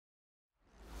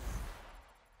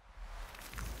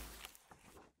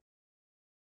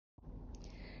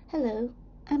Hello,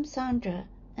 I'm Sandra,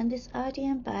 and this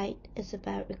RDMbite is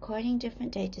about recording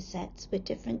different datasets with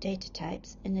different data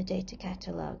types in a data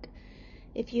catalog.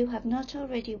 If you have not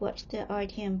already watched the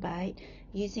RDMbite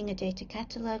using a data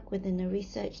catalog within a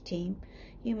research team,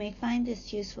 you may find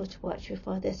this useful to watch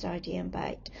before this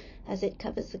RDMbite, as it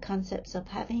covers the concepts of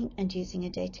having and using a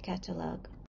data catalog.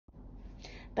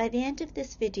 By the end of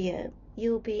this video,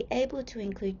 you will be able to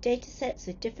include datasets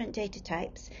with different data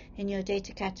types in your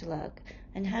data catalog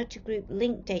and how to group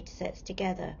linked datasets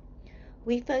together.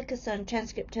 We focus on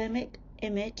transcriptomic,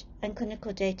 image, and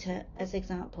clinical data as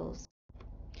examples.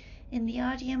 In the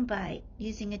RDMbite,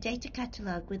 using a data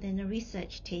catalog within a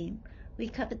research team, we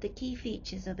covered the key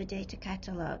features of a data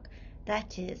catalog,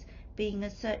 that is, being a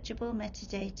searchable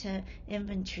metadata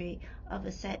inventory of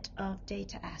a set of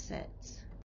data assets.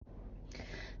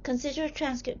 Consider a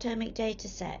transcriptomic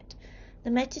dataset.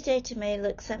 The metadata may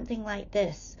look something like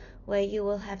this, where you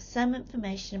will have some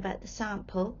information about the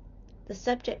sample, the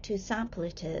subject whose sample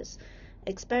it is,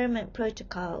 experiment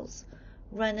protocols,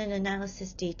 run and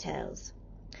analysis details.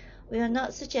 We are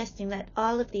not suggesting that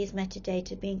all of these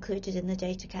metadata be included in the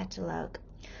data catalog,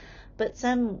 but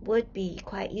some would be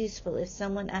quite useful if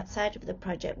someone outside of the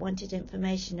project wanted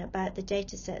information about the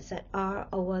datasets that are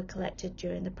or were collected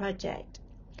during the project.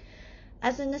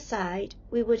 As an aside,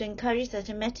 we would encourage that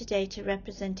a metadata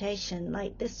representation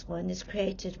like this one is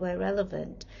created where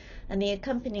relevant, and the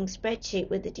accompanying spreadsheet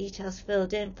with the details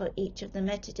filled in for each of the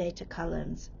metadata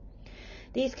columns.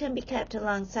 These can be kept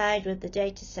alongside with the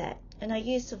dataset and are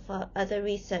useful for other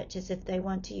researchers if they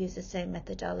want to use the same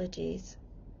methodologies.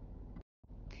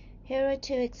 Here are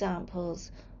two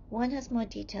examples. One has more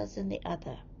details than the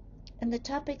other. In the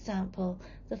top example,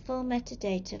 the full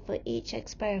metadata for each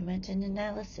experiment and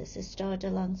analysis is stored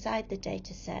alongside the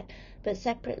dataset, but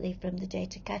separately from the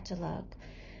data catalog.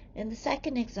 In the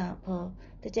second example,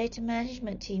 the data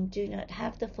management team do not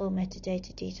have the full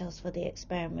metadata details for the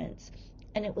experiments,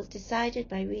 and it was decided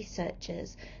by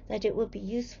researchers that it would be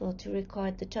useful to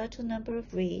record the total number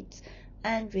of reads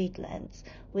and read lengths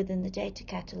within the data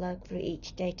catalog for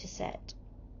each dataset.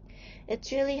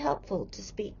 It's really helpful to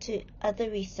speak to other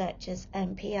researchers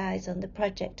and PIs on the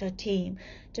project or team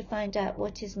to find out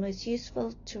what is most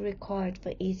useful to record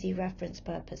for easy reference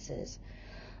purposes.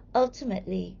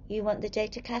 Ultimately, you want the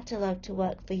data catalog to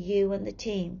work for you and the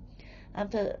team,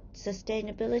 and for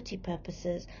sustainability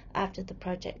purposes after the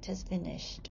project has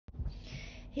finished.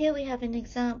 Here we have an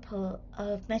example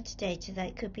of metadata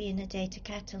that could be in a data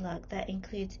catalog that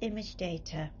includes image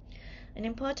data. An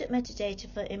important metadata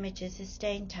for images is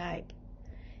stain type.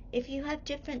 If you have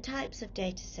different types of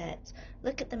datasets,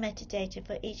 look at the metadata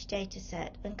for each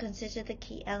dataset and consider the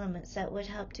key elements that would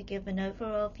help to give an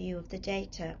overall view of the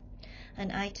data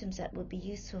and items that would be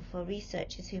useful for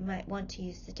researchers who might want to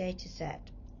use the dataset.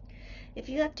 If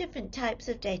you have different types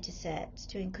of datasets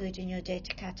to include in your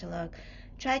data catalog,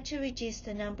 try to reduce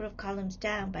the number of columns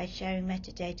down by sharing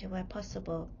metadata where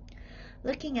possible.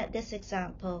 Looking at this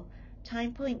example,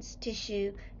 time points,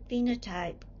 tissue,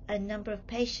 phenotype, and number of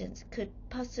patients could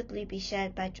possibly be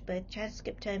shared by both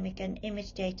transcriptomic and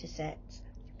image datasets.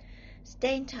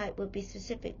 Stain type would be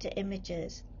specific to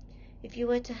images. If you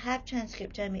were to have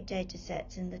transcriptomic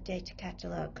datasets in the data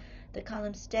catalog, the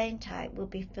column stain type will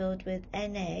be filled with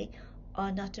NA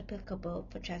or not applicable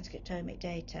for transcriptomic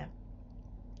data.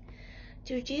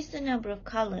 To reduce the number of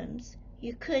columns,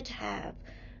 you could have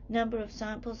number of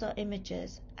samples or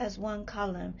images as one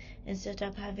column instead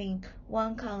of having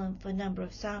one column for number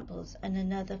of samples and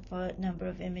another for number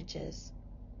of images.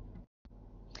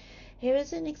 Here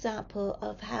is an example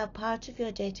of how part of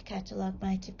your data catalog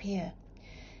might appear.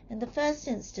 In the first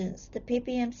instance, the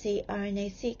PBMC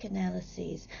RNA-seq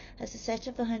analyses has a set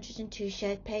of 102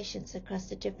 shared patients across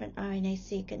the different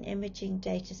RNA-seq and imaging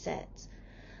datasets.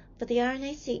 For the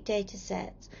RNA-seq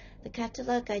datasets, the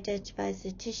catalog identifies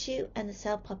the tissue and the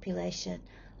cell population,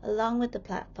 along with the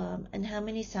platform and how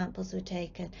many samples were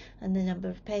taken and the number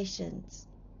of patients.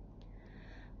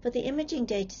 For the imaging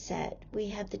dataset, we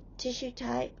have the tissue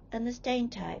type and the stain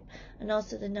type, and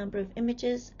also the number of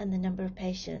images and the number of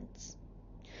patients.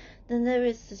 Then there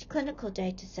is the clinical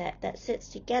dataset that sits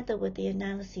together with the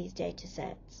analyses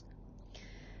datasets.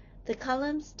 The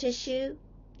columns tissue,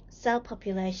 cell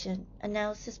population,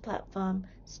 analysis platform,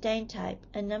 stain type,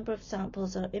 and number of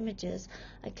samples or images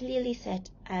are clearly set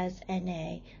as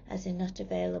NA, as in not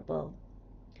available.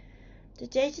 The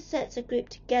datasets are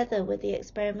grouped together with the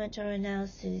experiment or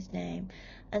analysis name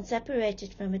and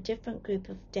separated from a different group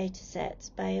of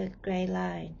datasets by a grey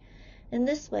line. In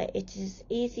this way, it is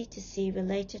easy to see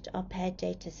related or paired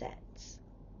datasets.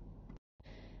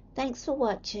 Thanks for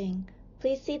watching.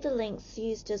 Please see the links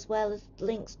used as well as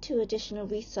links to additional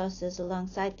resources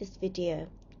alongside this video.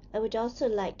 I would also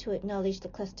like to acknowledge the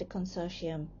CLUSTER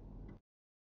Consortium.